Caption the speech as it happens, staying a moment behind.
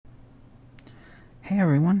Hey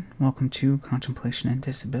everyone, welcome to Contemplation and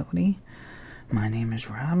Disability. My name is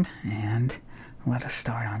Rob, and let us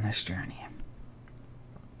start on this journey.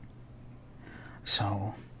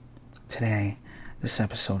 So, today, this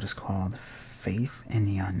episode is called Faith in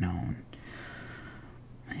the Unknown.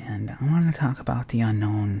 And I want to talk about the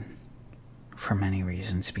unknown for many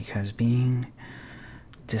reasons, because being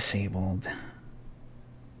disabled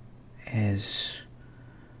is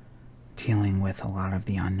dealing with a lot of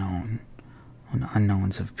the unknowns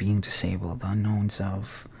of being disabled, unknowns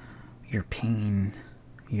of your pain,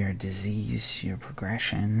 your disease, your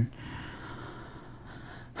progression.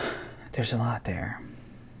 There's a lot there,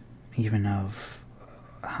 even of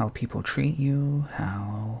how people treat you,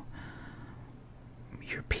 how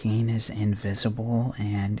your pain is invisible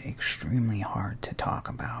and extremely hard to talk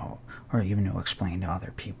about or even to explain to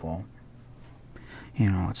other people.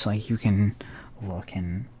 It's like you can look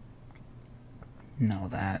and know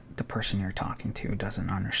that the person you're talking to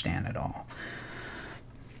doesn't understand at all.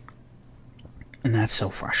 And that's so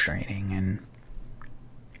frustrating. And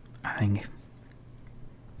I think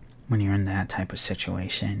when you're in that type of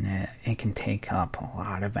situation, it can take up a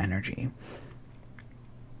lot of energy.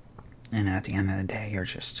 And at the end of the day, you're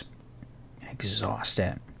just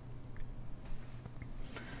exhausted.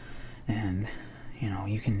 And,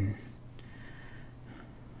 you can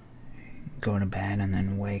go to bed and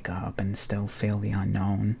then wake up and still feel the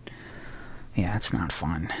unknown. Yeah, it's not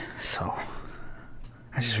fun. So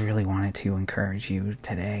I just really wanted to encourage you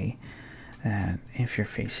today that if you're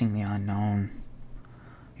facing the unknown,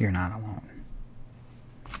 you're not alone.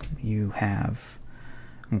 You have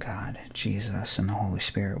God, Jesus, and the Holy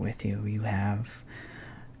Spirit with you. You have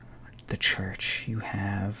the church. You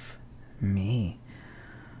have me.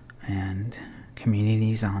 And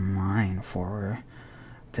communities online for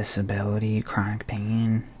disability, chronic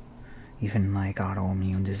pain, even like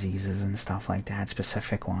autoimmune diseases and stuff like that,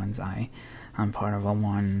 specific ones. I'm part of a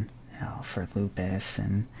one for lupus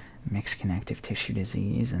and mixed connective tissue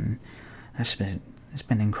disease, and it's been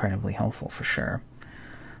incredibly helpful for sure.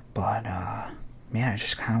 But I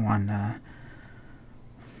just kind of wanted to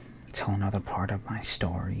tell another part of my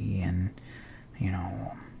story, and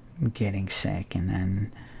getting sick and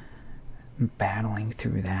then battling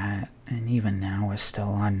through that, and even now is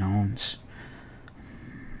still unknowns.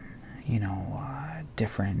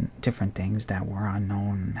 Different things that were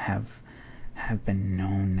unknown have been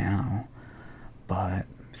known now, but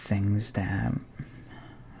things that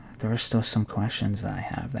there are still some questions that I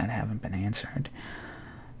have that haven't been answered,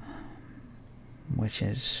 which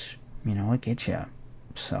is, it gets you.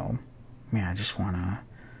 So, I just want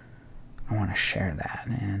to share that,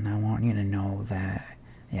 and I want you to know that,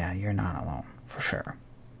 you're not alone, for sure.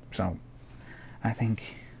 So, I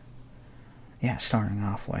think, starting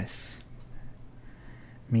off with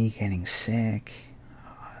me getting sick,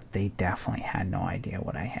 they definitely had no idea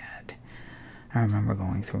what I had. I remember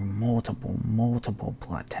going through multiple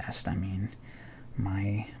blood tests. I mean,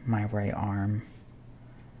 my right arm,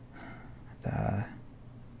 the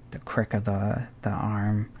crick of the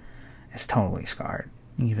arm is totally scarred.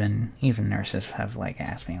 Even nurses have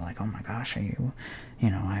asked me oh my gosh, are you,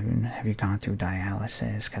 have you gone through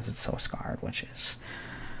dialysis because it's so scarred, which is,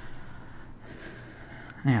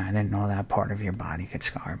 I didn't know that part of your body could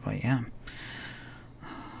scar, but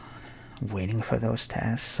waiting for those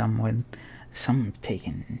tests, some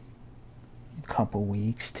taking a couple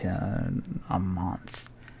weeks to a month,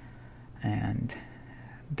 and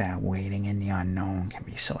that waiting in the unknown can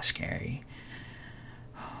be so scary.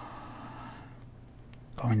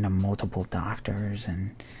 Going to multiple doctors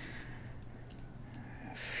and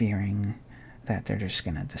fearing that they're just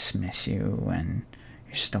going to dismiss you, and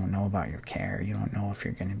you just don't know about your care. You don't know if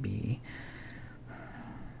you're going to be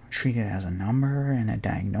treated as a number in a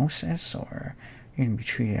diagnosis, or you're going to be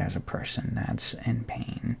treated as a person that's in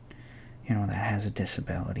pain, that has a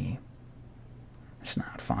disability. It's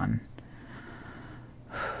not fun.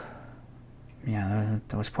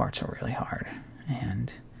 Those parts are really hard.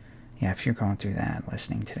 And if you're going through that,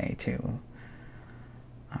 listening today too,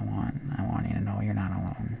 I want you to know you're not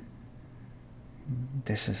alone.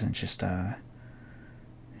 This isn't just a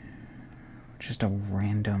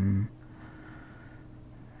random,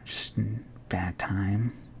 just bad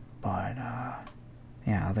time, but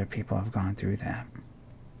other people have gone through that.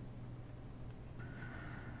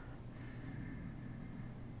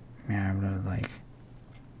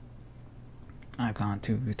 I've gone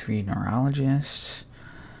through 3 neurologists,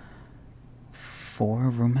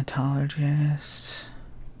 4 rheumatologists,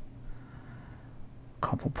 a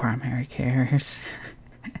couple primary cares.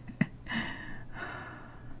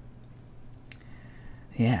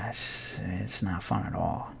 It's not fun at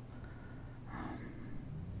all.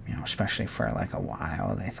 especially for like a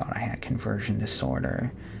while, they thought I had conversion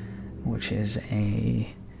disorder, which is a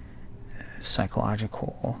psychiatric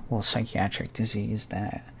disease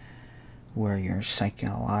where your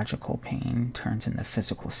psychological pain turns into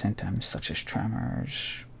physical symptoms such as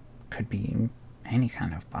tremors, could be any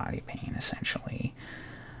kind of body pain essentially.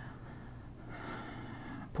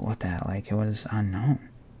 But with that, like, it was unknown.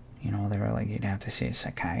 They were like, you'd have to see a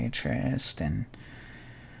psychiatrist and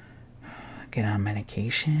get on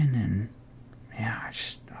medication, and yeah,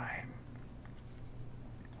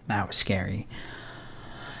 that was scary.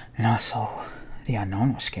 And also, the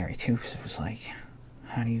unknown was scary too, because it was like,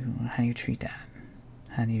 how do you treat that?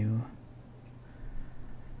 How do you,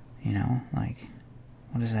 like,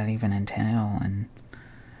 what does that even entail? And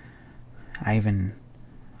I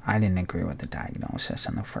didn't agree with the diagnosis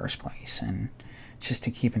in the first place, and just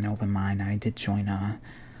to keep an open mind, I did join a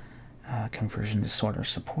conversion disorder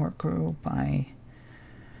support group. I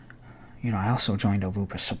also joined a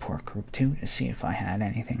lupus support group too, to see if I had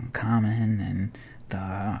anything in common, and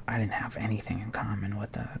I didn't have anything in common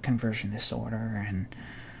with the conversion disorder, and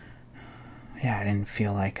yeah, I didn't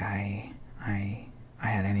feel like I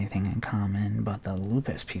had anything in common, but the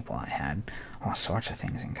lupus people, I had all sorts of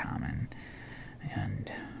things in common.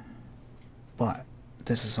 But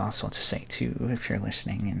this is also to say too, if you're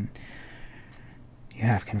listening and you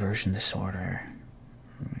have conversion disorder,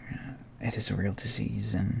 it is a real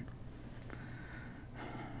disease, and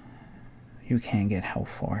you can get help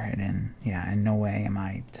for it. And yeah, in no way am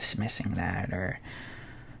I dismissing that, or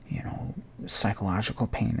psychological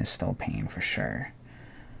pain is still pain for sure.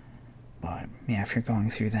 But yeah, if you're going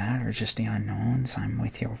through that, or just the unknowns, I'm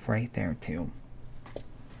with you right there too.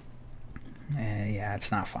 Yeah,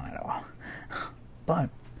 it's not fun at all. But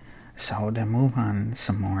so to move on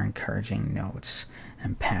some more encouraging notes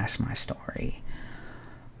and past my story,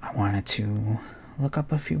 I wanted to look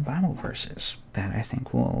up a few Bible verses that I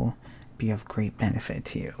think will be of great benefit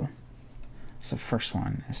to you. So the first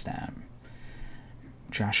one is that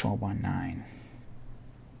Joshua 1:9.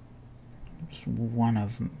 It's one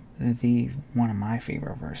of my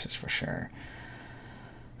favorite verses for sure.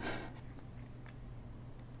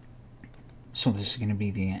 So this is going to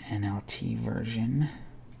be the NLT version.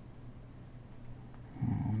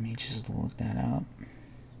 Let me just look that up.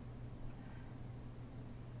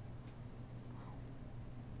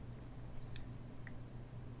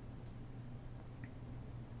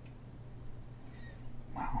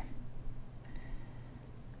 Wow.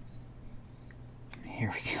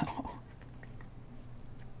 Here we go.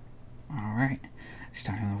 Alright,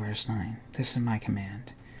 starting with verse 9. This is my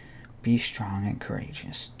command. Be strong and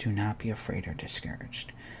courageous. Do not be afraid or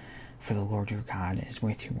discouraged, for the Lord your God is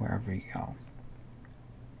with you wherever you go.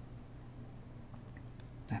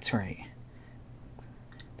 That's right.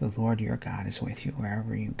 The Lord your God is with you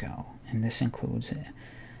wherever you go, and this includes it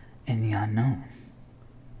in the unknown.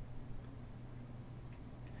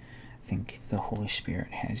 I think the Holy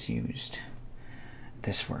Spirit has used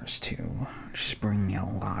this verse to just bring me a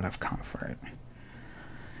lot of comfort,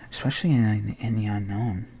 especially in the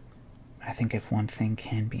unknown. I think if one thing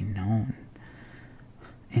can be known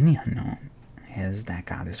in the unknown, is that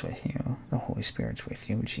God is with you, the Holy Spirit's with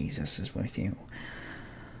you, Jesus is with you.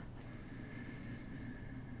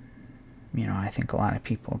 I think a lot of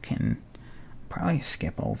people can probably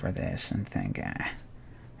skip over this and think,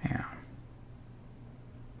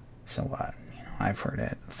 so what? I've heard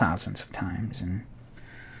it thousands of times,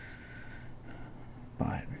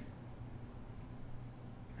 but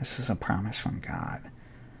this is a promise from God,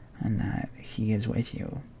 and that He is with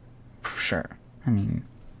you, for sure. I mean,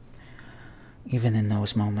 even in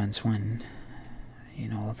those moments when,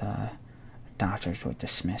 the doctors would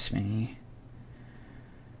dismiss me,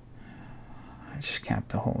 I just kept,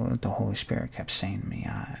 the Holy Spirit kept saying to me,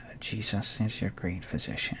 Jesus is your great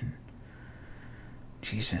physician.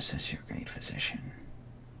 Jesus is your great physician.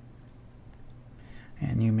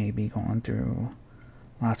 And you may be going through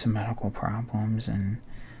lots of medical problems and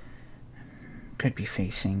could be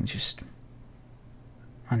facing just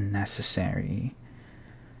unnecessary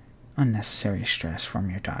stress from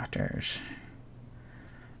your doctors.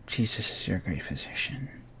 Jesus is your great physician.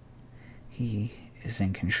 He is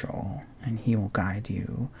in control, and He will guide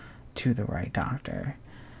you to the right doctor.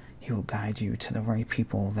 He will guide you to the right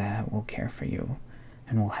people that will care for you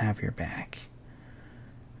and will have your back.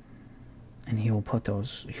 And he'll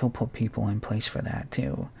put people in place for that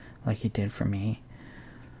too, like He did for me.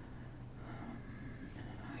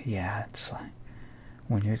 Yeah, it's like,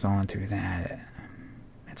 when you're going through that,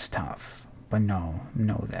 it's tough. But know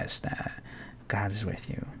this, that God is with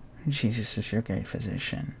you. Jesus is your great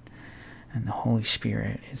physician. And the Holy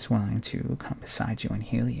Spirit is willing to come beside you and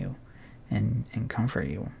heal you and comfort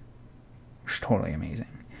you. It's totally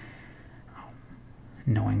amazing.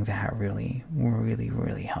 Knowing that really, really,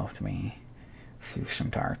 really helped me through some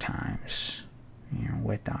dark times,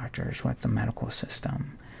 with doctors, with the medical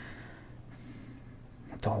system,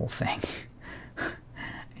 with the whole thing.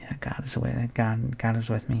 Yeah, God is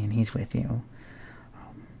with me, and He's with you.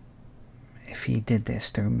 If He did this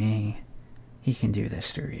through me, He can do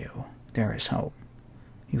this through you. There is hope.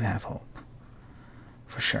 You have hope,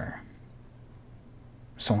 for sure.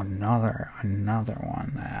 So another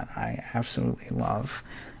one that I absolutely love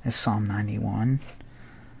is Psalm 91.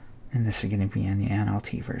 And this is going to be in the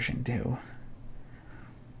NLT version too.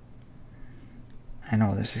 I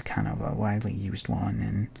know this is kind of a widely used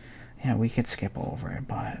one, and we could skip over it,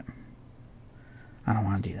 but I don't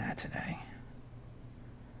want to do that today.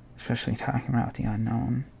 Especially talking about the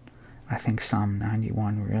unknown. I think Psalm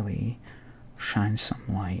 91 really shines some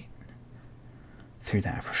light through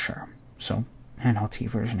that for sure. So, NLT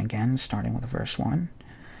version again, starting with verse 1.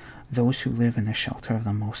 Those who live in the shelter of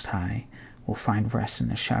the Most High will find rest in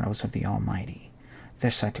the shadows of the Almighty.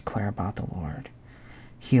 This I declare about the Lord.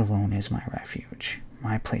 He alone is my refuge,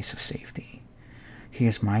 my place of safety. He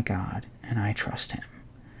is my God, and I trust Him,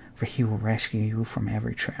 for He will rescue you from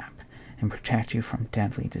every trap and protect you from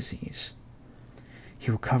deadly disease. He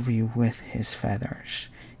will cover you with His feathers.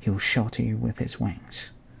 He will shelter you with His wings.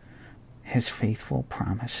 His faithful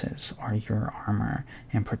promises are your armor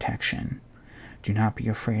and protection. Do not be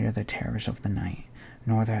afraid of the terrors of the night,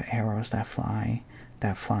 nor the arrows that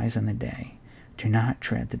flies in the day. Do not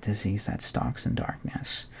dread the disease that stalks in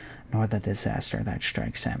darkness, nor the disaster that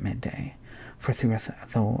strikes at midday. For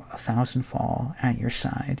though 1,000 fall at your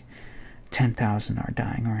side, 10,000 are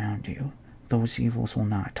dying around you, those evils will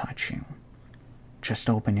not touch you. Just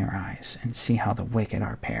open your eyes and see how the wicked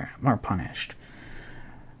are punished.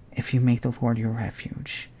 If you make the Lord your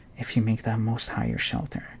refuge, if you make the Most High your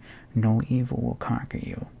shelter, no evil will conquer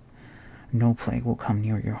you. No plague will come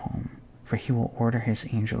near your home, for He will order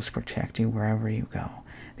His angels to protect you wherever you go.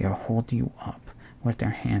 They will hold you up with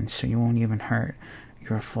their hands so you won't even hurt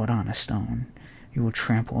your foot on a stone. You will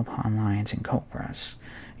trample upon lions and cobras.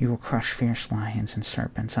 You will crush fierce lions and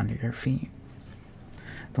serpents under your feet.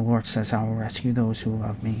 The Lord says, I will rescue those who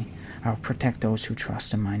love me. I will protect those who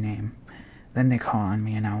trust in my name. Then they call on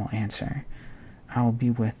me, and I will answer. I will be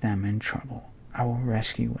with them in trouble. I will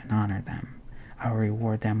rescue and honor them. I will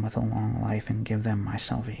reward them with a long life and give them my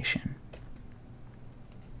salvation.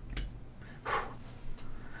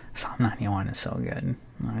 Psalm 91 is so good.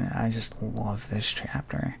 I just love this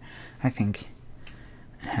chapter. I think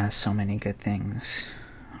it has so many good things,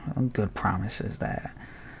 good promises that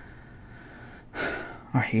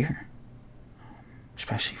are here,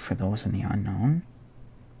 especially for those in the unknown,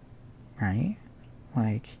 right?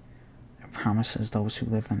 Like, it promises those who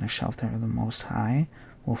live in the shelter of the Most High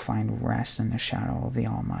will find rest in the shadow of the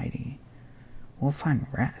Almighty. We'll find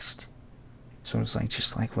rest. So it's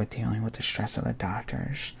just like with dealing with the stress of the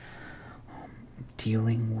doctors,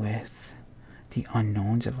 dealing with the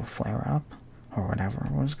unknowns of a flare-up or whatever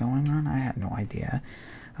was going on. I had no idea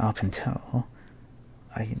up until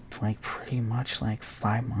pretty much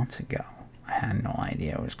 5 months ago. I had no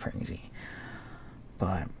idea. It was crazy.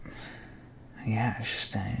 But yeah,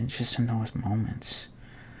 it's just in those moments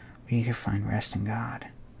where you can find rest in God.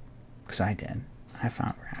 Because I did. I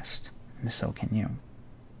found rest. And so can you.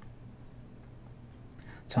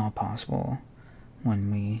 It's all possible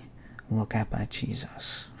when we look up at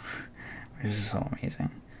Jesus, which is so amazing.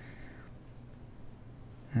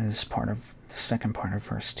 This is part of the second part of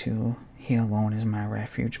verse 2. He alone is my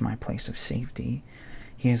refuge, my place of safety.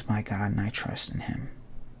 He is my God, and I trust in Him.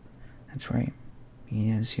 That's right. He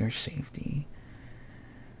is your safety.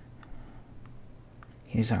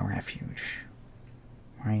 He is our refuge.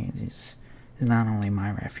 Right? He's not only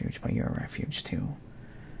my refuge, but your refuge too.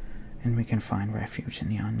 And we can find refuge in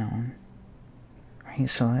the unknown. Right?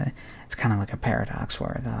 So it's kind of like a paradox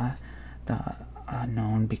where the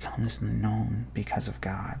unknown becomes the known because of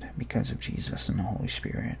God, because of Jesus and the Holy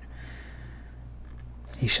Spirit.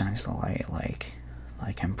 He shines the light like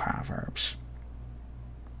in Proverbs.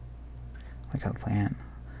 Like a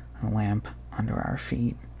lamp under our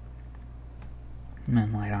feet,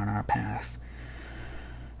 and light on our path.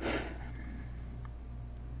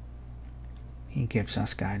 He gives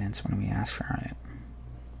us guidance when we ask for it.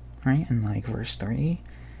 Right? In verse 3,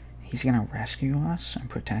 He's going to rescue us and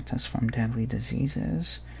protect us from deadly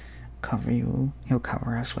diseases. He'll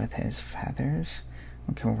cover us with His feathers.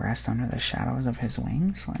 We can rest under the shadows of His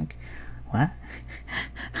wings. What?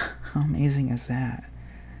 How amazing is that?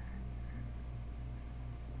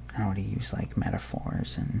 I would use like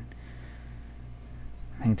metaphors, and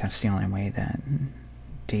I think that's the only way that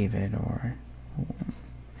David or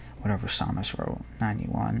whatever psalmist wrote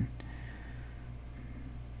 91,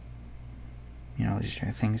 these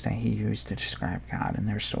are things that he used to describe God, and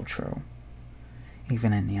they're so true,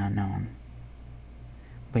 even in the unknown.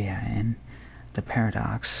 But yeah, in the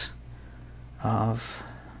paradox of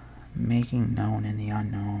making known in the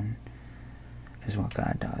unknown is what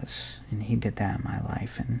God does. And he did that in my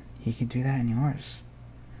life, and he could do that in yours.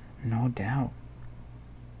 No doubt.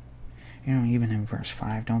 Even in verse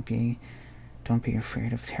 5, don't be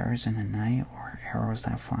afraid of terrors in the night or arrows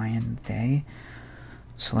that fly in the day.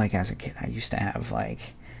 So like as a kid, I used to have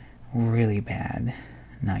like really bad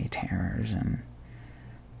night terrors, and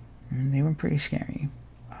they were pretty scary.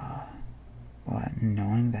 But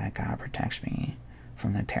knowing that God protects me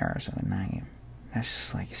from the terrors of the night, that's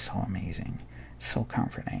just like so amazing, so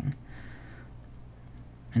comforting.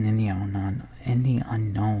 And in the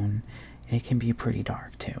unknown, it can be pretty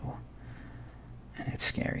dark too, and it's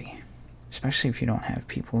scary, especially if you don't have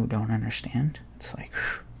people who don't understand. It's like,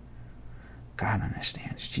 God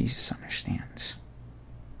understands, Jesus understands,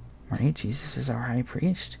 right? Jesus is our high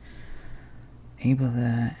priest, able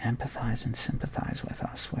to empathize and sympathize with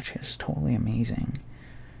us, which is totally amazing.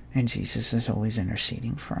 And Jesus is always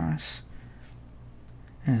interceding for us.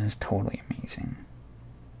 And it's totally amazing.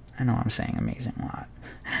 I know I'm saying amazing a lot.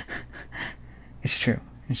 It's true.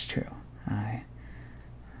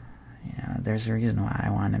 There's a reason why I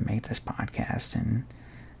want to make this podcast, and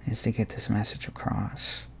is to get this message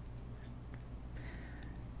across.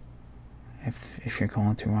 If you're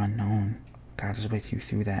going through unknown, God is with you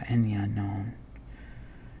through that in the unknown.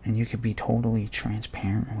 And you could be totally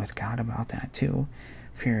transparent with God about that too.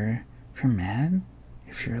 If you're mad,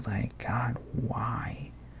 if you're like, God, why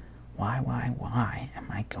am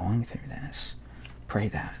I going through this? Pray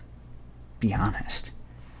that. Be honest.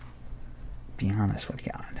 Be honest with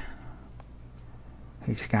God.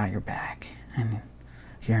 He's got your back, and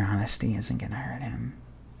your honesty isn't going to hurt him.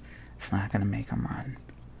 It's not going to make him run.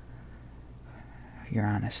 Your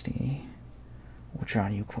honesty will draw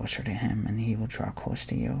you closer to him, and he will draw close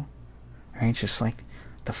to you. Right? Just like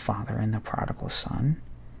the father and the prodigal son.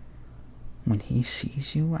 When he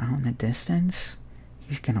sees you out in the distance,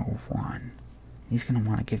 he's going to run. He's going to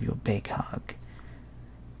want to give you a big hug.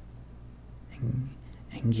 And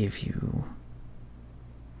give you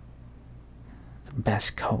the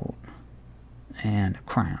best coat and a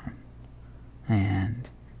crown. And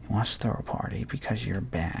he wants to throw a party because you're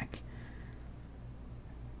back.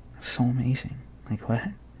 That's so amazing. Like, what?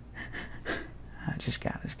 Just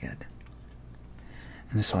God is good.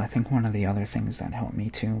 And so I think one of the other things that helped me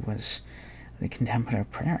too was the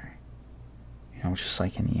contemplative prayer. Just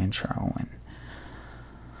like in the intro. And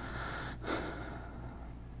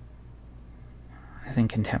I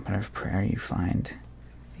think contemplative prayer, you find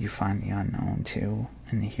the unknown too,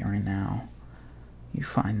 in the here and now. You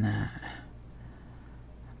find that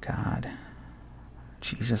God,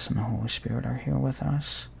 Jesus, and the Holy Spirit are here with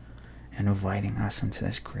us and inviting us into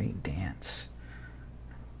this great dance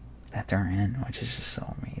that they're in, which is just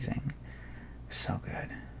so amazing. So good.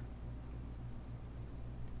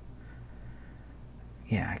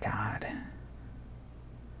 Yeah, God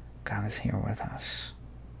is here with us.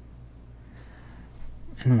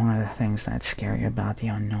 And one of the things that's scary about the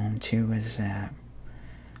unknown too is that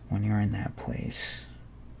when you're in that place,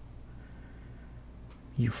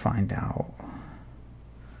 you find out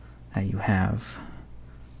that you have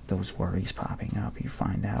those worries popping up. You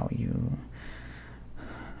find out you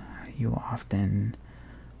often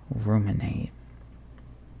ruminate.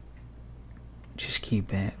 Just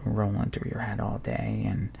keep it rolling through your head all day,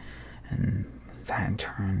 and that in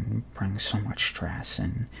turn brings so much stress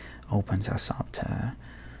and opens us up to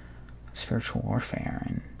spiritual warfare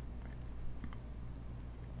and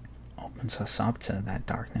opens us up to that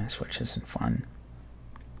darkness, which isn't fun.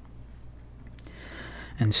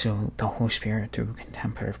 And so the Holy Spirit, through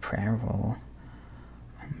contemplative prayer, will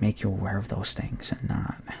make you aware of those things, and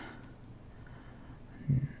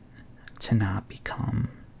not become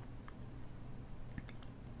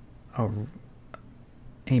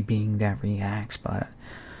a being that reacts, but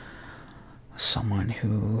someone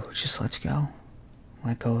who just lets go.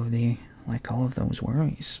 Let go of those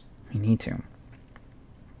worries. We need to.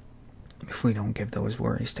 If we don't give those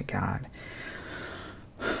worries to God,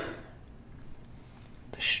 the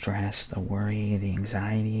stress, the worry, the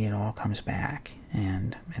anxiety, it all comes back,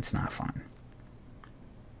 and it's not fun.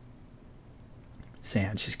 So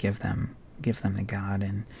yeah, just give them to God.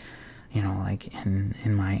 And like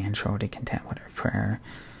in my intro to contemplative prayer,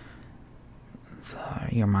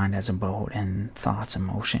 your mind as a boat, and thoughts,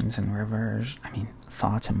 emotions, and rivers.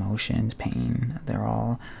 Thoughts, emotions, pain, they're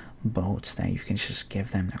all boats that you can just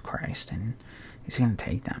give them to Christ, and He's going to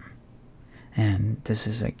take them. And this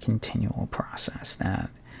is a continual process that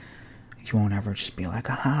you won't ever just be like,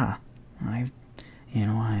 aha, I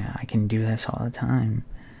can do this all the time.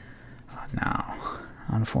 No,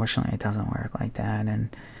 unfortunately, it doesn't work like that.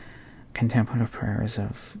 And contemplative prayers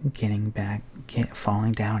of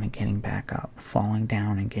falling down and getting back up, falling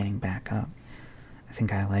down and getting back up. I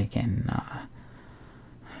think I like in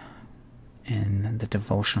the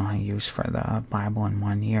devotional I use for the Bible in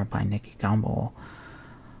 1 year by Nicky Gumbel,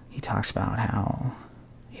 he talks about how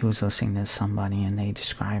he was listening to somebody and they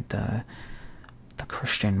described the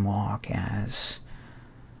Christian walk as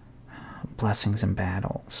blessings and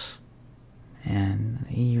battles. And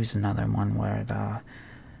he used another one where the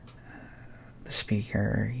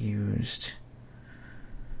speaker used,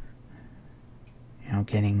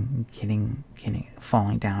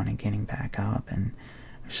 falling down and getting back up, and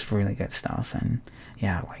it's just really good stuff. And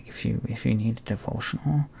yeah, like if you need a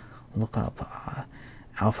devotional, look up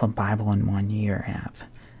Alpha Bible in 1 year app,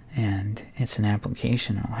 and it's an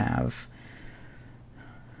application. It'll have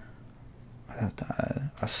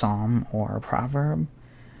a psalm or a proverb,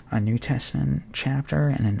 a New Testament chapter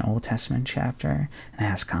and an Old Testament chapter, and it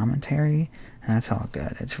has commentary, and that's all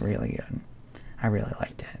good. It's really good. I really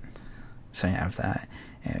liked it. So you have that.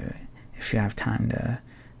 If you have time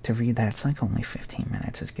to read that, it's like only 15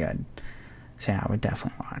 minutes. It's good. So yeah, I would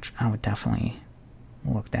definitely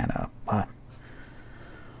look that up. But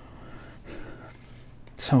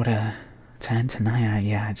so to end tonight,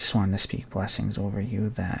 I just wanted to speak blessings over you,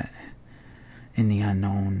 that in the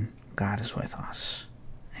unknown, God is with us.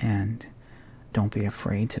 And don't be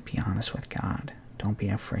afraid to be honest with God. Don't be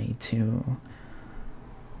afraid to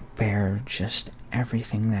bear just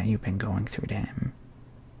everything that you've been going through to Him.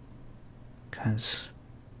 Because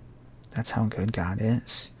that's how good God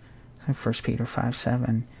is. 1 Peter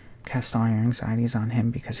 5:7, cast all your anxieties on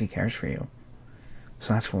Him because He cares for you.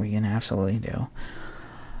 So that's what we can absolutely do.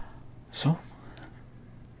 So,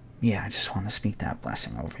 I just want to speak that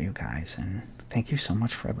blessing over you guys, and thank you so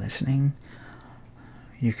much for listening.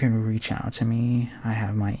 You can reach out to me. I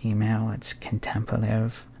have my email. It's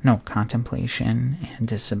contemplation and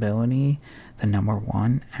disability,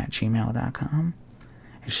 1, @gmail.com.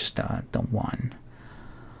 It's just the 1.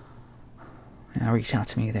 And reach out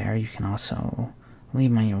to me there. You can also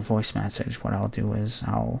leave me a voice message. What I'll do is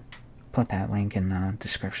I'll put that link in the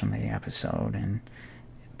description of the episode. And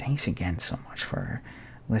thanks again so much for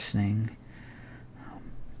listening.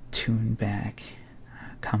 Tune back.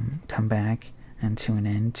 Come back and tune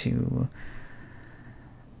in to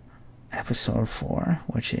episode 4,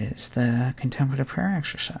 which is the contemplative prayer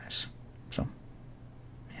exercise. So,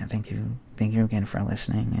 thank you again for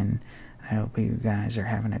listening, and I hope you guys are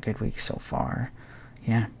having a good week so far.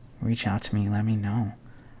 Reach out to me, let me know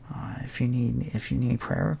if you need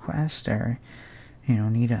prayer requests, or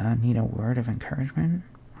need a word of encouragement.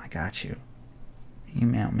 I got you.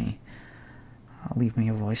 Email me, leave me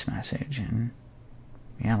a voice message, and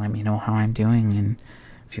let me know how I'm doing, and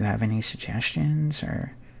if you have any suggestions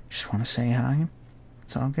or just want to say hi,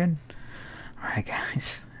 it's all good. Alright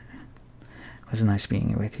guys, it was nice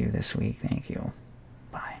being with you this week. Thank you.